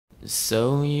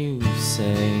So you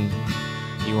say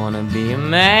you wanna be a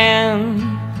man.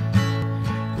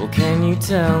 Well, can you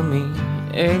tell me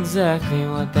exactly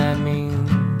what that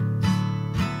means?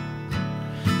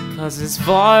 'Cause as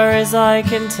far as I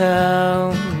can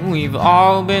tell, we've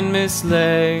all been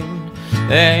misled,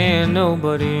 and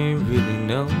nobody really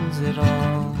knows it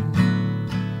all.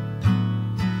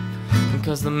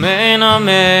 Because the men are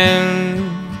men,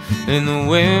 and the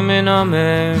women are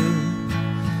men,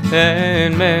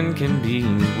 and men can be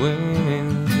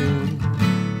women too.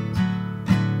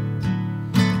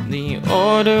 The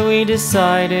order we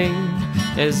decided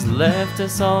has left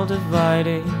us all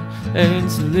divided,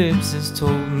 and lips has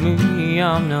told me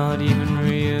I'm not even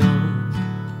real.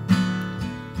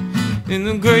 And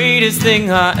the greatest thing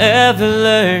I ever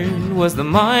learned was the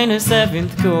minor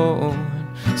seventh chord,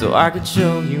 so I could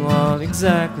show you all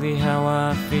exactly how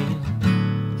I feel.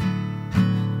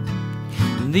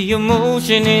 The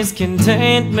emotion is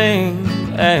contentment,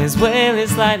 as well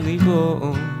as slightly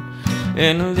bored,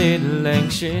 and a little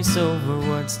anxious over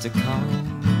what's to come.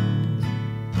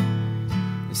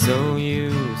 So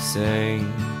you say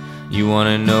you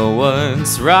wanna know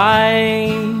what's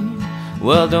right.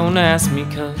 Well, don't ask me,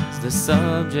 'cause the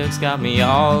subject's got me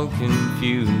all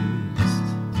confused.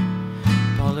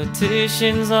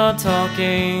 Politicians are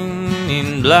talking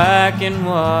in black and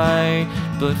white,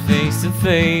 but face to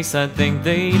face I think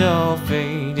they'd all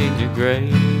fade into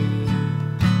gray.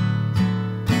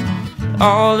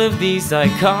 All of these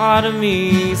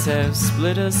dichotomies have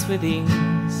split us with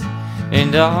ease,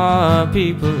 and our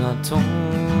people are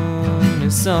torn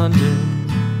asunder.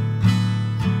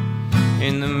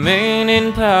 And the men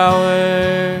in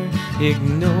power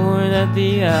ignore that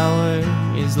the hour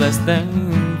is less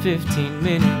than 15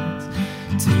 minutes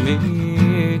to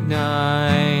midnight.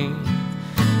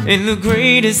 And the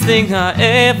greatest thing I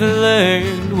ever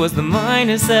learned was the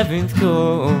minor seventh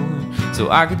chord, so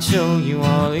I could show you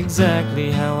all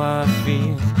exactly how I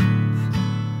feel.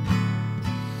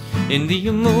 And the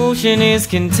emotion is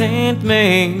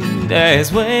contentment,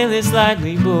 as well as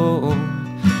slightly bored,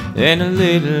 and a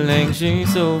little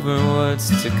anxious over what's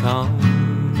to come.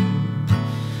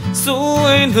 So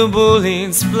when the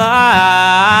bullets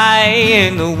fly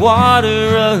and the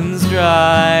water runs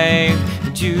dry,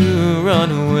 would you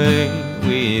run away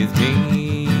with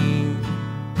me?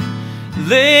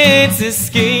 Let's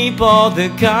escape all the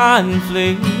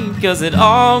conflict, 'cause it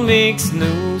all makes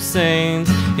no sense,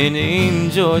 and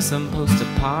enjoy some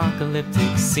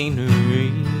post-apocalyptic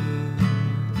scenery.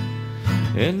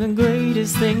 And the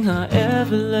greatest thing I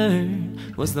ever learned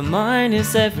was the minor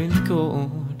seventh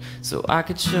chord, so I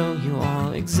could show you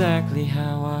all exactly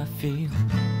how I feel.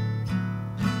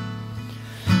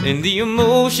 And the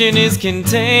emotion is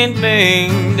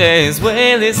contentment, as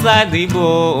well as slightly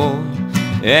bored,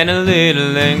 and a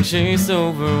little anxious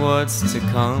over what's to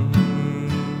come.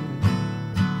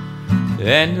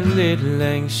 And a little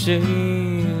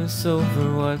anxious over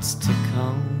what's to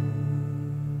come.